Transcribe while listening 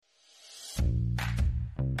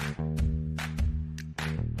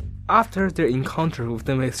After their encounter with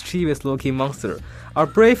the mischievous-looking monster, our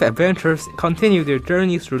brave adventurers continue their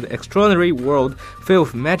journey through the extraordinary world filled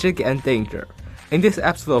with magic and danger. In this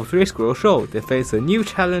episode of Three Squirrels Show, they face a new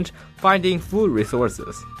challenge, finding food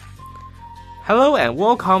resources. Hello and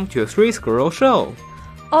welcome to the Three Squirrels Show.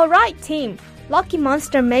 Alright team, Lucky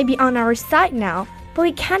Monster may be on our side now, but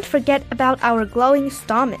we can't forget about our glowing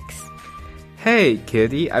stomachs. Hey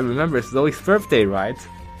Kitty, I remember it's Zoe's birthday, right?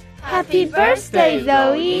 Happy birthday,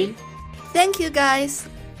 Zoe! Thank you, guys.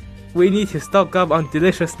 We need to stock up on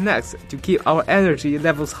delicious snacks to keep our energy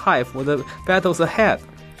levels high for the battles ahead.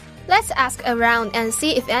 Let's ask around and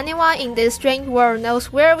see if anyone in this strange world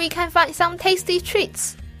knows where we can find some tasty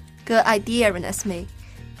treats. Good idea, Renesmee.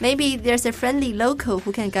 Maybe there's a friendly local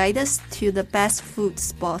who can guide us to the best food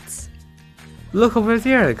spots. Look over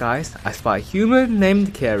there, guys. I spy a human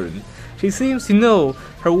named Karen. She seems to know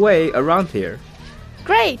her way around here.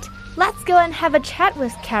 Great! Let's go and have a chat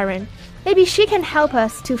with Karen. Maybe she can help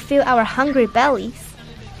us to fill our hungry bellies.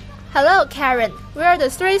 Hello, Karen. We're the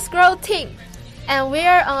Three Squirrel team, and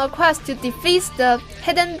we're on a quest to defeat the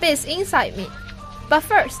hidden beast inside me. But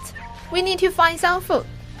first, we need to find some food.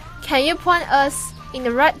 Can you point us in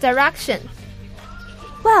the right direction?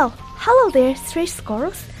 Well, hello there, Three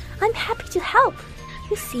Squirrels. I'm happy to help.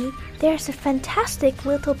 You see, there's a fantastic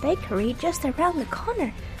little bakery just around the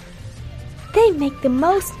corner. They make the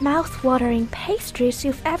most mouth-watering pastries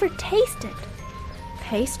you've ever tasted.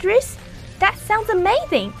 Pastries? That sounds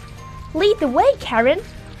amazing! Lead the way, Karen.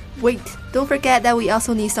 Wait, don't forget that we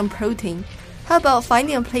also need some protein. How about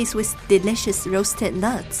finding a place with delicious roasted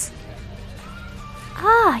nuts?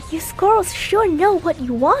 Ah, you squirrels sure know what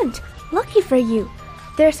you want. Lucky for you.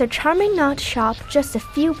 There's a charming nut shop just a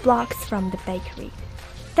few blocks from the bakery.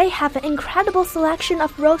 They have an incredible selection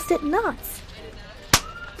of roasted nuts.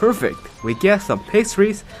 Perfect. We get some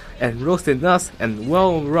pastries and roasted nuts and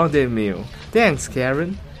well-rounded meal. Thanks,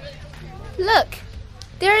 Karen. Look,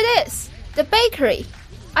 there it is, the bakery.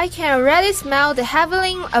 I can already smell the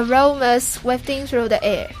heavenly aromas wafting through the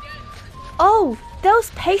air. Oh,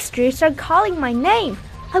 those pastries are calling my name.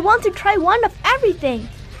 I want to try one of everything.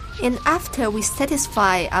 And after we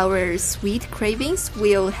satisfy our sweet cravings,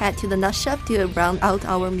 we'll head to the nut shop to round out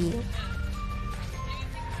our meal.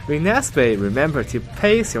 Renesmee, remember to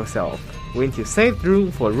pace yourself. We need to save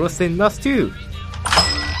room for roasted nuts too.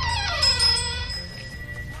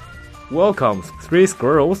 Welcome, Three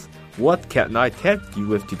Squirrels. What can I tempt you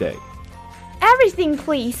with today? Everything,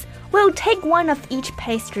 please. We'll take one of each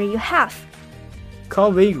pastry you have.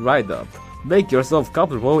 Coming right up. Make yourself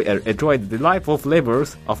comfortable and enjoy the delightful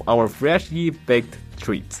flavors of our freshly baked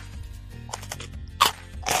treats.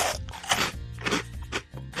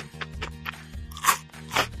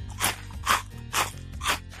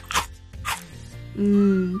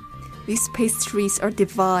 These pastries are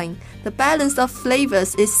divine. The balance of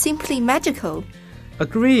flavors is simply magical.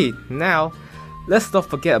 Agreed. Now, let's not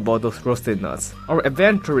forget about those roasted nuts. Our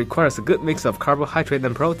adventure requires a good mix of carbohydrate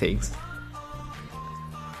and proteins.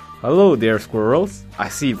 Hello there, squirrels. I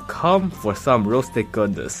see you've come for some roasted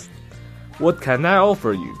goodness. What can I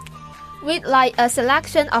offer you? We'd like a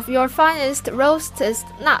selection of your finest roasted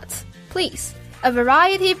nuts, please. A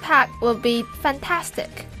variety pack will be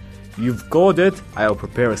fantastic. You've got it. I'll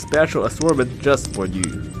prepare a special assortment just for you.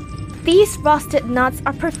 These roasted nuts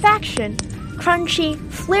are perfection. Crunchy,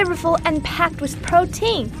 flavorful, and packed with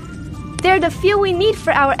protein. They're the fuel we need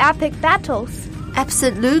for our epic battles.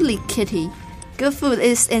 Absolutely, Kitty. Good food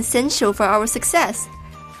is essential for our success.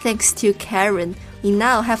 Thanks to Karen, we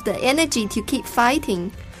now have the energy to keep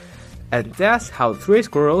fighting. And that's how Three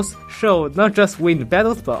Squirrels Show not just win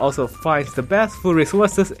battles but also finds the best food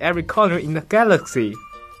resources every corner in the galaxy.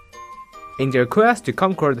 In their quest to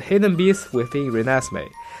conquer the hidden beasts within Renesmee,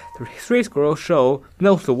 the Three Squirrels Show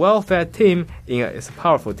knows the well-fed team is a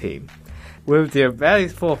powerful team. With their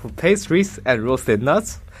bellies full of pastries and roasted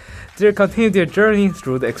nuts, they continue their journey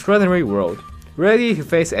through the extraordinary world, ready to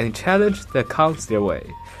face any challenge that comes their way.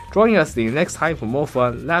 Join us the next time for more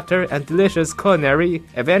fun, laughter, and delicious culinary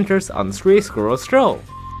adventures on Three Squirrels Show.